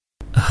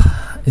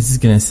This is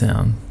gonna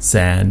sound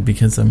sad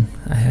because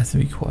I have to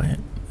be quiet.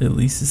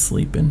 Elise is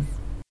sleeping.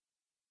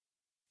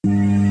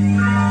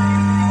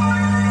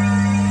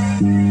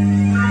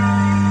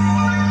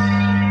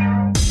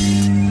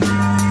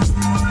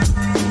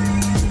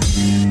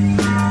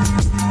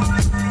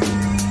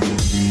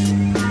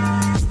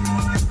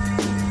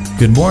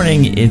 Good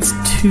morning, it's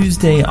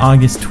Tuesday,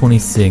 August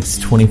 26,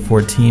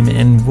 2014,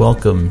 and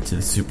welcome to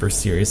the Super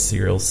Serious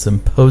Cereal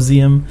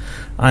Symposium.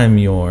 I'm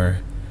your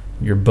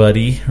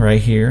buddy right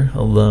here,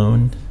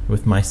 alone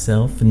with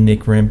myself,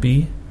 Nick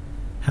Rempe.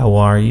 How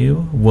are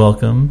you?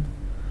 Welcome.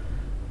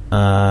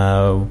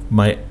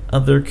 My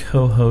other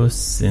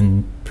co-host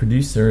and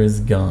producer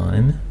is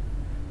gone.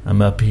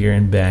 I'm up here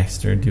in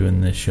Baxter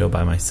doing this show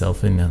by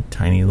myself in a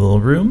tiny little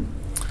room.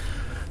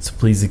 So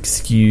please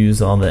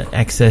excuse all the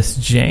excess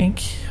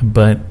jank,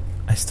 but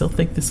I still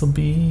think this will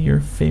be your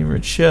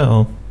favorite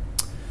show.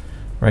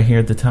 Right here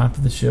at the top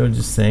of the show,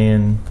 just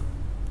saying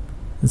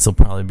this will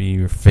probably be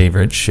your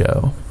favorite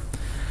show.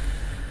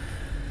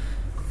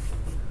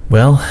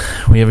 Well,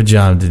 we have a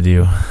job to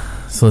do,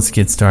 so let's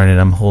get started.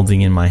 I'm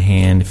holding in my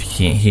hand, if you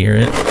can't hear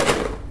it,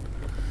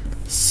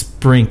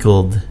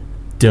 sprinkled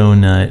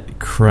donut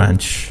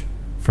crunch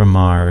from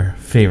our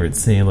favorite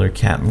sailor,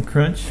 Captain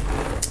Crunch.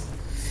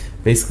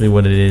 Basically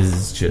what it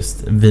is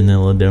just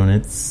vanilla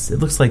donuts. It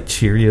looks like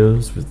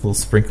Cheerios with little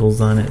sprinkles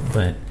on it,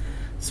 but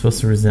it's supposed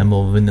to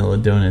resemble vanilla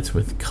donuts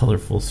with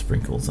colorful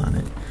sprinkles on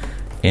it.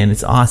 And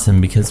it's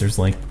awesome because there's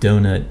like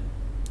donut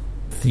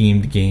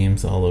themed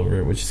games all over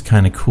it, which is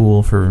kind of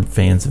cool for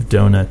fans of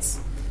donuts.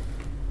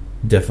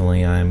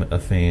 Definitely I'm a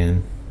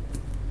fan.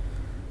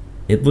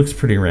 It looks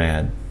pretty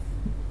rad.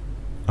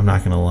 I'm not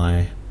going to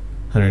lie.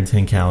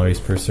 110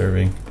 calories per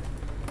serving.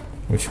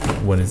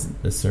 What is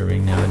a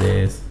serving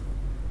nowadays?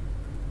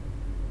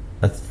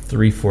 A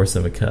 3/4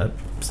 of a cup.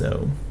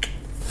 So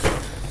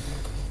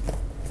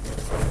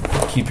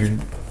keep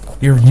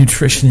your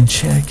nutrition in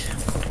check.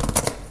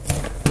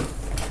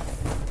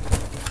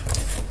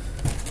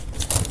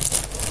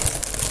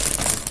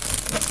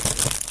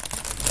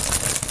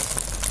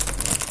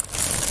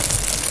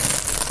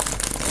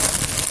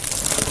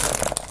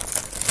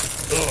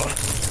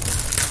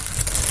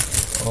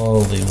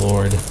 Holy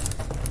Lord.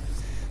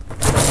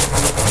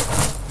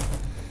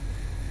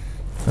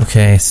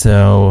 Okay,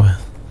 so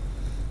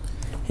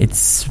it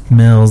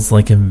smells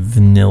like a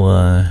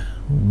vanilla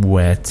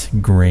wet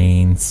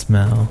grain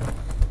smell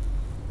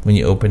when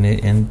you open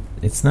it, and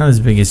it's not as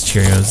big as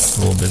Cheerios, it's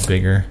a little bit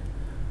bigger.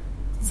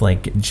 It's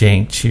like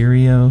jank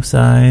Cheerio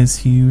size,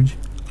 huge.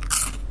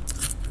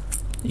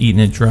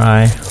 Eating it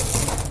dry.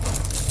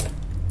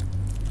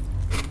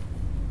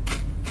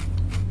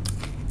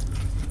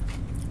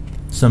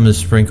 Some of the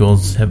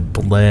sprinkles have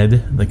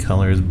bled, the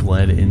color has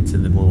bled into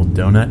the little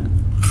donut.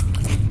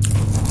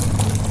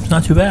 It's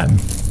not too bad.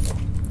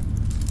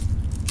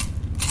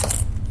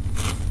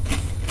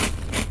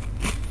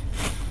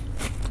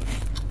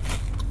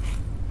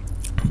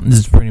 This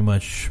is pretty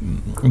much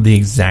the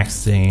exact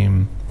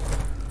same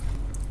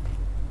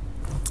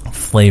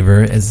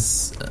flavor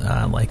as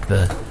like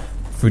the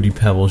Fruity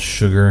Pebbles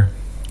sugar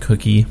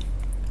cookie.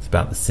 It's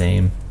about the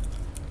same.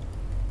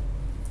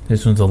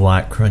 This one's a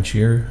lot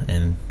crunchier,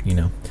 and, you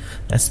know,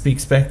 that's to be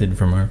expected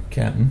from our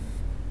captain.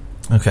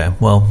 Okay,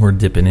 well, we're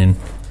dipping in.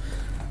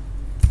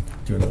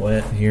 Doing it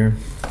wet here.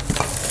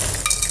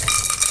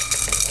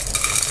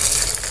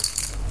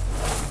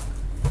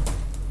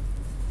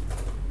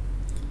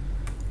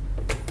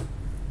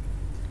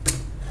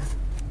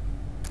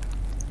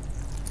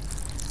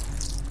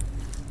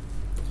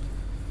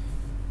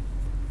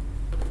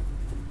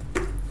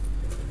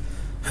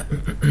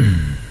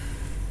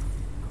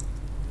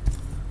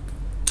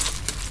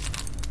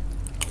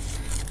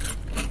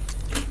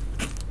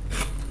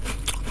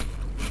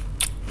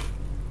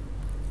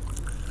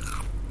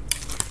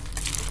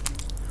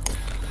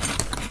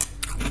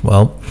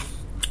 Well,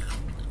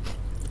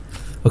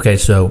 okay,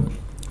 so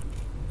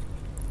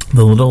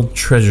the little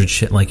treasure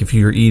chip, like if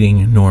you're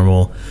eating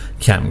normal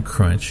Captain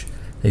Crunch,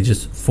 they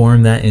just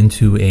form that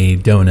into a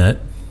donut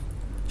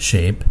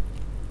shape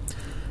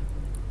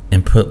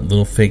and put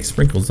little fake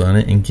sprinkles on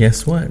it, and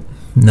guess what?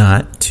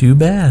 Not too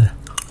bad.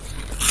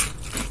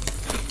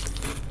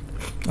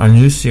 Our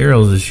new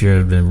cereals this year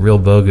have been real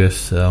bogus,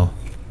 so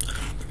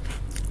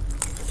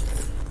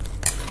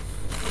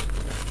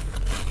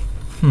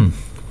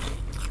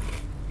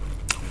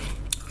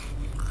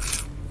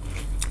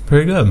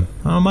pretty good.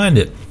 I don't mind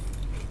it.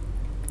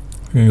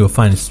 We're going to go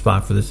find a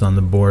spot for this on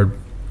the board.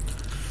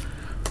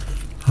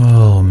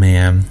 Oh,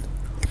 man.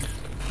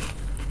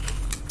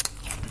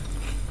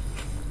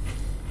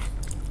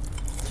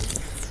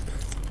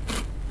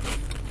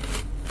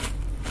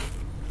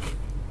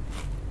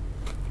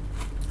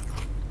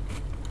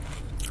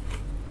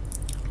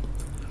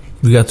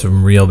 We got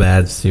some real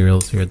bad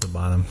cereals here at the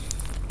bottom.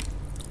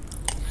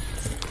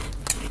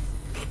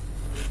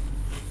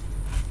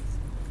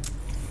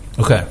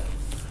 Okay.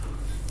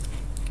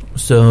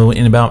 So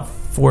in about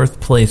fourth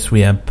place,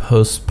 we have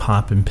Post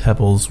Poppin'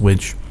 Pebbles,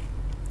 which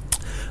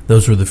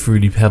those were the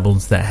Fruity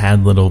Pebbles that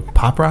had little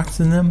Pop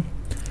Rocks in them.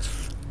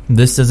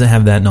 This doesn't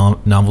have that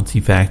novelty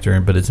factor,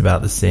 but it's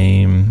about the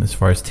same as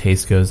far as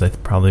taste goes. I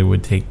probably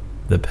would take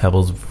the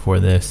Pebbles before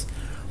this.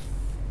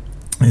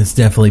 It's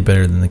definitely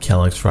better than the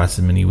Kellogg's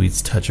Frosted Mini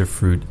Wheats Touch of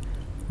Fruit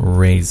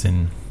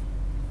Raisin.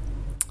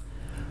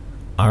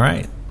 All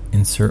right,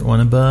 insert one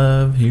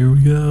above. Here we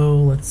go.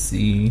 Let's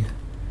see.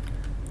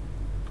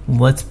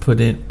 Let's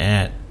put it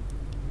at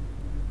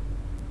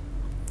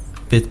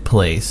 5th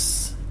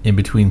place in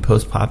between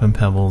Post Pop and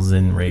Pebbles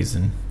and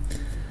Raisin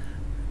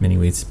Mini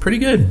Wheats. Pretty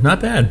good, not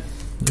bad.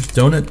 There's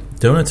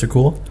donuts are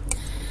cool.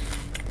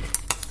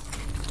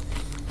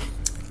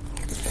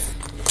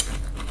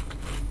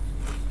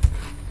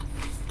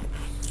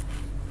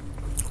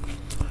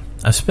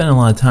 I've spent a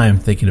lot of time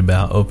thinking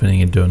about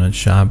opening a donut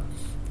shop.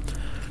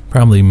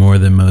 Probably more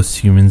than most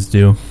humans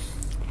do.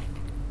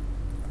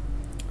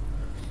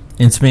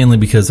 It's mainly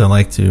because I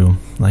like to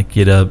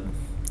get up,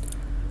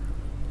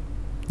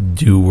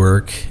 do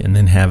work, and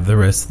then have the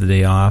rest of the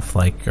day off,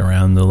 like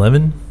around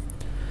 11.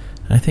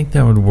 I think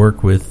that would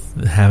work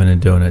with having a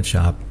donut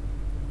shop.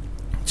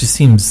 It just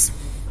seems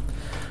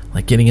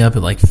like getting up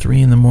at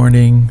 3 in the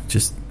morning,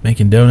 just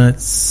making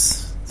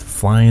donuts,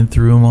 flying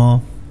through them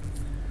all.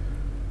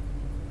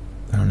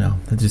 I don't know.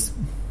 It just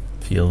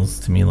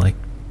feels to me like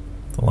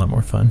a lot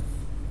more fun.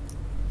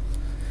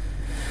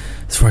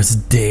 As far as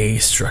the day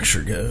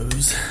structure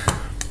goes,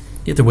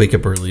 you have to wake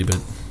up early, but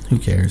who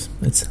cares?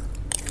 It's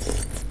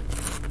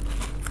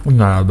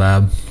not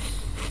bad.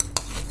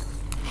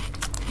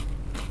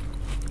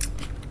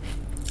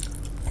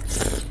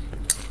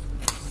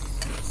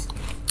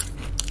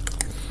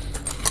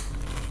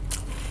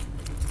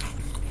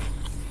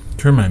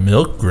 Turn my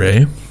milk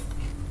gray.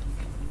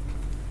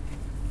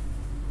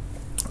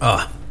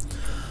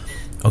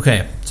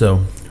 Okay,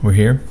 so we're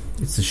here.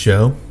 It's the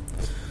show.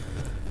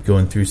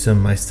 Going through some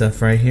of my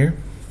stuff right here.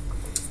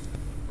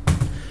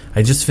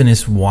 I just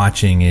finished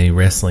watching a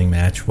wrestling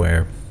match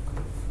where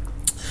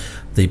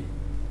they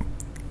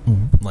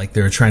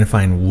were trying to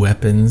find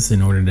weapons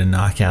in order to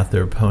knock out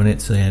their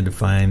opponent, so they had to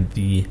find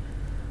the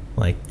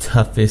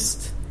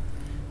toughest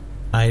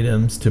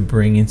items to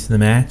bring into the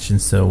match.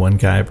 And so one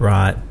guy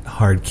brought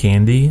hard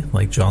candy,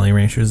 like Jolly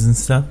Ranchers and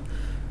stuff,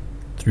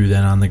 threw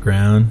that on the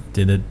ground,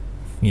 did a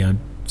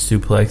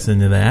suplex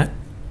into that.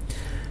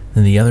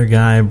 And the other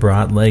guy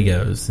brought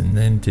Legos and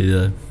then did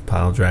a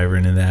pile driver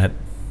into that.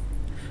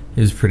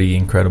 It was pretty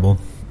incredible.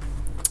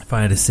 If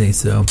I had to say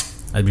so,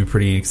 I'd be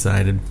pretty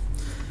excited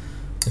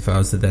if I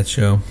was at that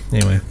show.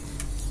 Anyway,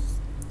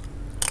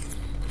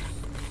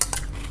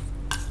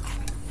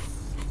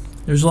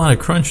 there's a lot of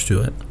crunch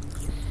to it.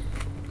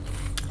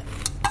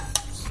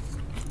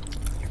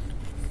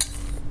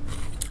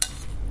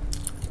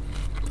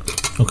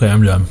 Okay,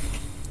 I'm done.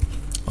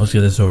 Let's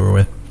get this over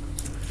with.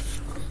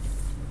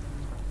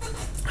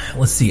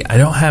 Let's see. I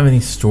don't have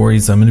any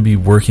stories. I'm going to be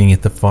working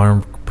at the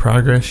Farm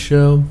Progress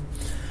show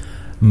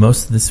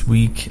most of this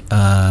week.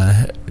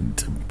 My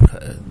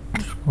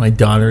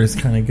daughter is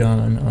kind of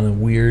gone on a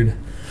weird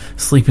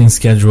sleeping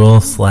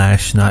schedule /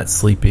 not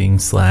sleeping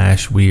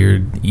 /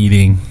 weird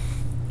eating.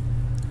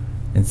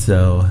 And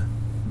so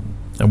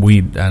I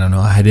don't know.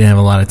 I didn't have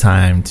a lot of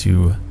time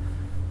to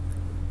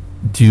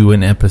do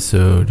an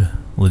episode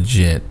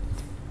legit.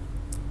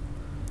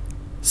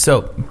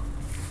 So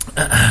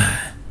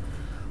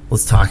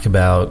let's talk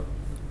about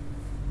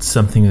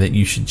something that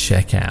you should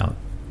check out.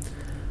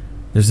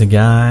 There's a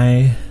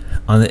guy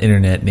on the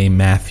internet named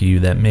Matthew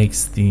that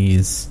makes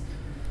these.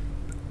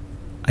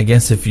 I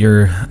guess if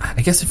you're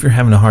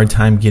having a hard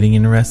time getting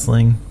into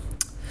wrestling,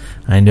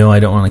 I know I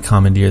don't want to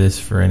commandeer this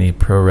for any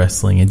pro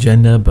wrestling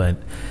agenda, but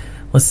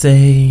let's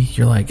say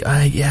you're like,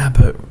 yeah,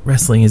 but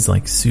wrestling is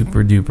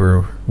super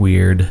duper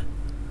weird.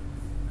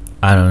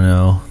 I don't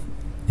know.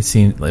 It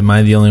seems, am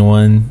I the only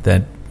one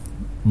that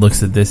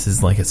looks at this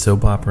as like a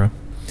soap opera?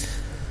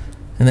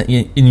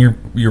 And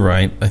you're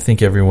right. I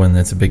think everyone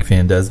that's a big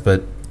fan does.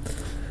 But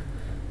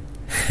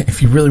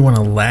if you really want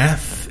to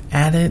laugh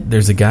at it,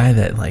 there's a guy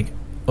that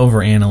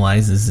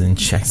overanalyzes and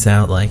checks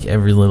out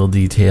every little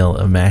detail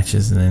of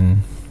matches, and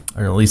then,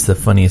 or at least the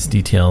funniest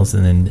details,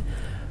 and then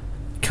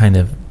kind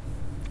of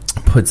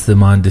puts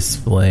them on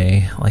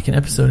display, an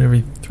episode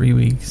every 3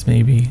 weeks,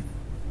 maybe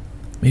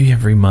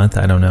every month.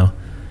 I don't know.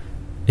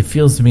 It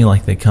feels to me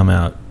like they come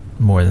out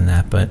more than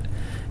that, but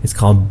it's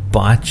called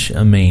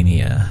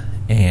Botchamania.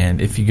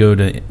 And if you go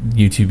to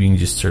YouTube, you can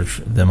just search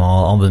them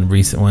all. All the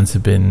recent ones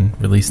have been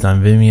released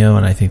on Vimeo,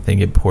 and I think they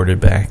get ported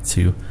back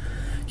to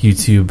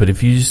YouTube. But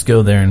if you just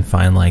go there and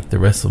find the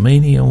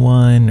WrestleMania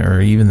one,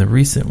 or even the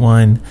recent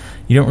one,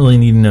 you don't really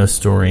need to know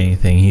story or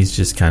anything. He's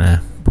just kind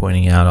of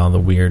pointing out all the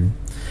weird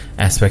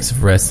aspects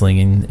of wrestling,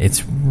 and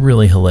it's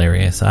really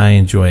hilarious. I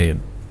enjoy it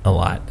a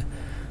lot.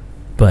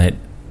 But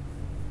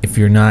if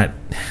you're not,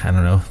 I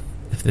don't know,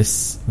 if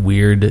this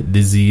weird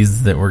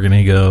disease that we're going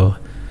to go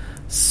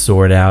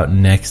sort out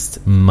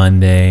next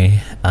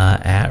Monday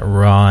at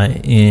Raw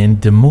in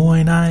Des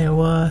Moines,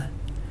 Iowa,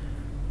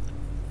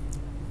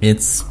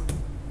 that's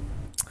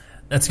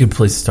a good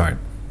place to start.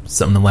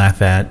 Something to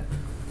laugh at.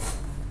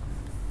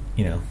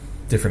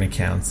 Different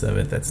accounts of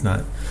it. That's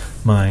not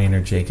mine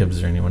or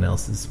Jacob's or anyone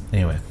else's.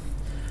 Anyway,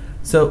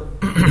 so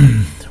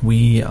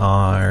we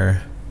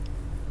are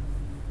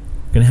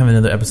going to have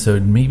another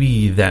episode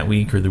maybe that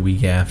week or the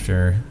week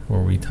after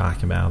where we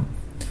talk about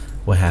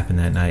what happened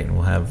that night, and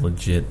we'll have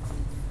legit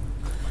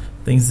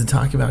things to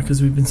talk about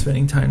because we've been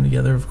spending time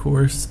together, of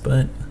course,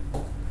 but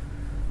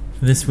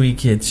this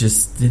week it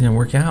just didn't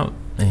work out,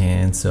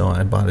 and so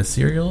I bought a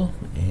cereal,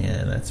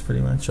 and that's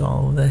pretty much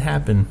all that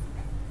happened.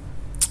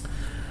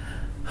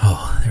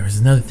 Oh, there was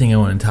another thing I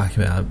wanted to talk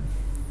about.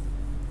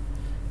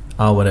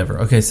 Oh, whatever.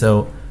 Okay,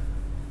 so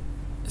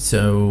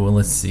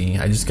let's see.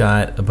 I just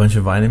got a bunch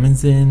of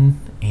vitamins in,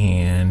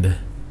 and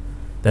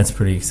that's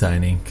pretty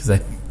exciting because I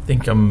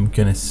think I'm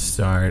gonna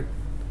start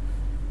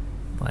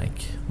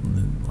like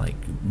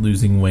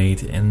losing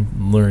weight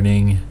and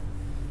learning,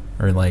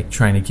 or like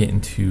trying to get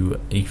into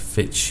a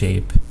fit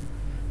shape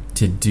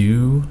to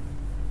do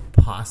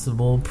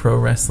possible pro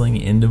wrestling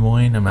in Des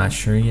Moines. I'm not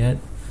sure yet.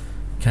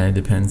 Kind of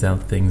depends how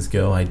things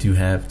go. I do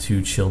have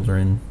 2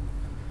 children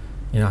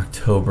in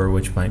October,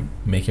 which might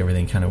make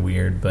everything kind of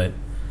weird, but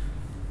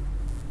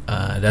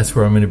that's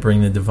where I'm going to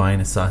bring the Divine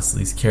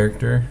Isosceles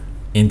character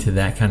into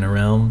that kind of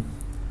realm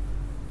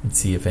and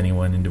see if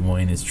anyone in Des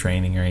Moines is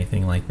training or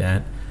anything like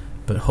that.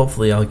 But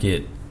hopefully I'll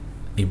get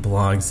a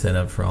blog set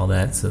up for all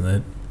that so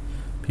that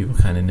people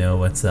kind of know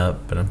what's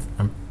up. But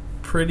I'm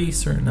pretty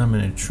certain I'm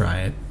going to try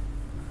it.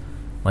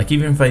 Like,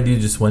 even if I do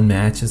just one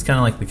match, it's kind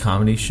of like the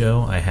comedy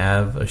show. I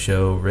have a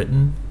show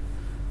written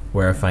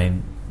where if I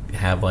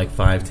have like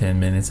 5-10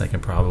 minutes, I can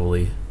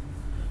probably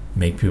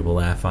make people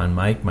laugh on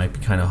mic. Might be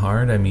kind of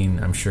hard. I mean,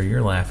 I'm sure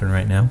you're laughing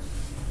right now.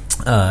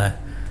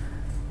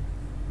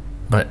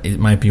 But it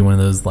might be one of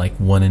those like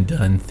one and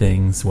done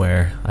things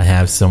where I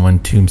have someone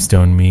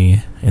tombstone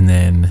me and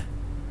then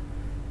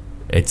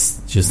it's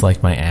just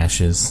like my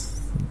ashes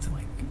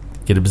like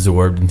get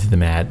absorbed into the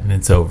mat and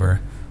it's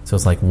over. So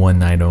it's like one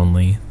night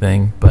only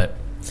thing. But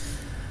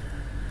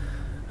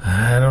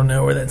I don't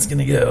know where that's going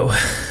to go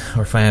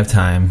or if I have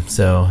time.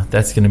 So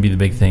that's going to be the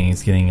big thing,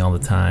 is getting all the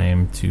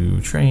time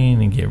to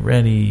train and get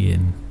ready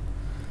and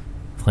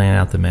plan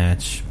out the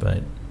match.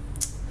 But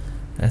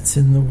that's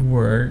in the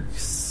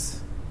works.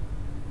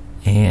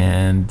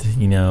 And,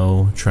 you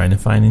know, trying to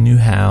find a new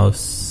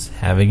house,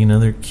 having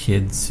another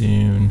kid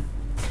soon.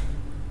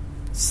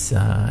 It's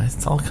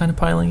all kind of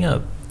piling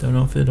up. Don't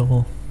know if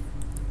it'll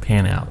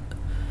pan out.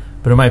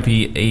 But it might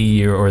be a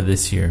year or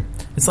this year.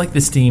 It's like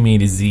the Steam A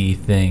to Z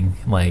thing.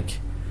 Like,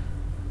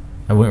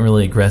 I went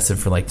really aggressive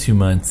for like 2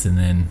 months and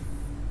then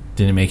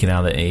didn't make it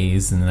out of the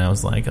A's. And then I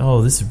was like,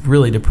 oh, this is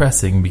really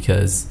depressing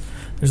because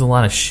there's a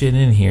lot of shit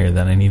in here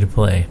that I need to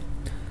play.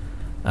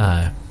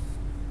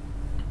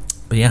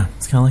 But yeah,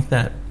 it's kind of like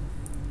that.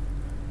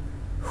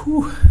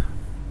 Whew.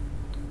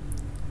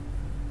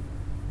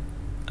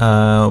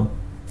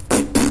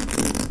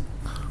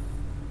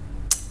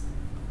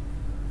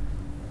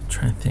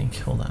 Trying to think.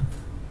 Hold on.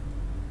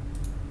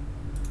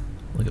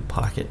 Look at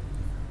Pocket.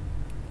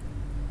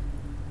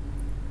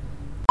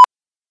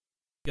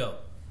 Go.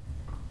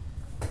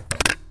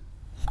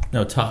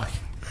 No, talk.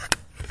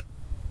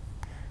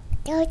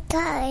 Don't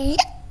die.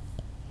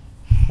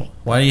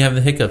 Why do you have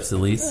the hiccups,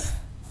 Elise?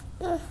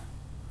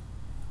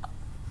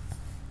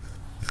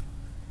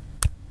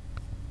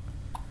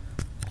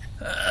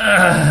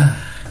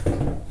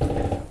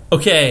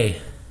 Okay.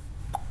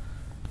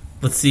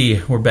 Let's see.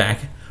 We're back.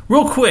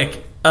 Real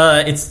quick.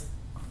 It's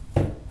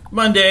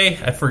Monday.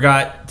 I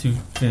forgot to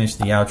finish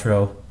the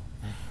outro.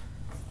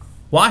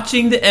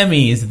 Watching the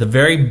Emmys at the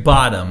very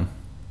bottom.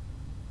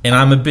 And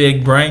I'm a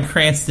big Bryan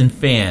Cranston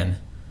fan.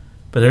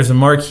 But there's a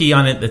marquee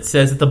on it that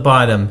says at the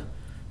bottom,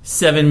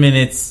 7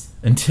 minutes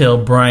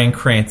until Bryan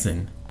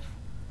Cranston.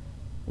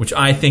 Which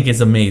I think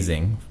is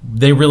amazing.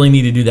 They really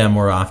need to do that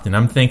more often.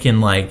 I'm thinking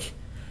like,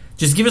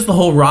 just give us the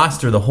whole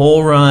roster, the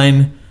whole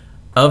run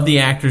of the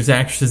actors,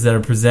 actresses that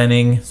are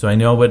presenting, so I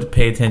know what to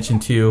pay attention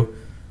to.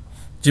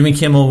 Jimmy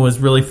Kimmel was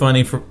really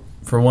funny for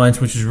once,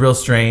 which is real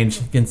strange,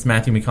 against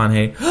Matthew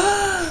McConaughey.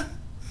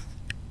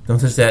 Don't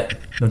touch that.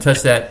 Don't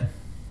touch that.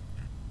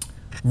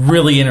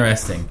 Really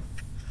interesting.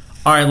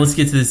 All right, let's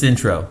get to this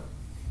intro.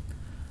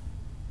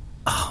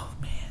 Oh,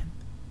 man.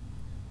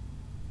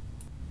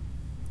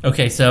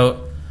 Okay,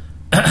 so...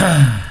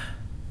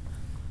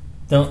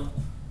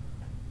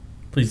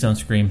 Please don't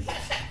scream.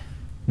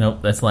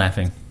 Nope, that's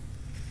laughing.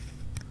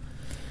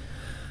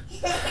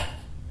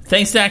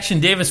 Thanks to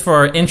Action Davis for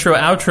our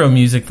intro-outro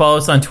music. Follow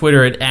us on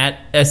Twitter at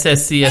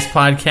SSCS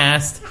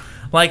Podcast.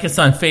 Like us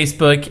on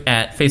Facebook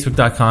at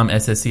facebook.com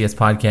SSCS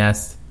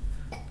Podcast.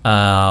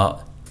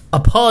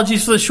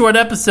 Apologies for the short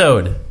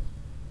episode.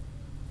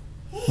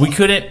 We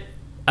couldn't...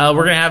 we're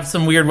going to have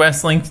some weird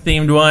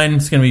wrestling-themed one.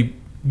 It's going to be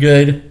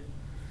good.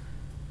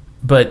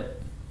 But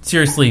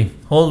seriously,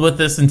 hold with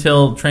us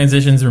until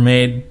transitions are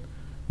made.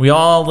 We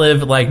all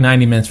live like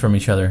 90 minutes from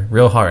each other.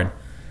 Real hard.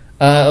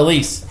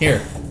 Elise, here.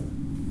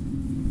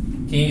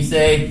 Can you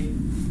say,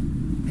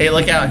 hey,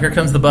 look out, here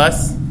comes the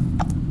bus?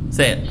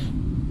 Say it.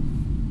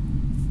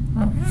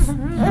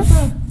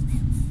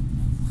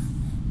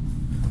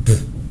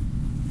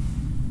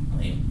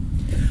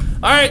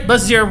 All right,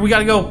 Buzz is here. We got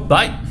to go.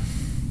 Bye.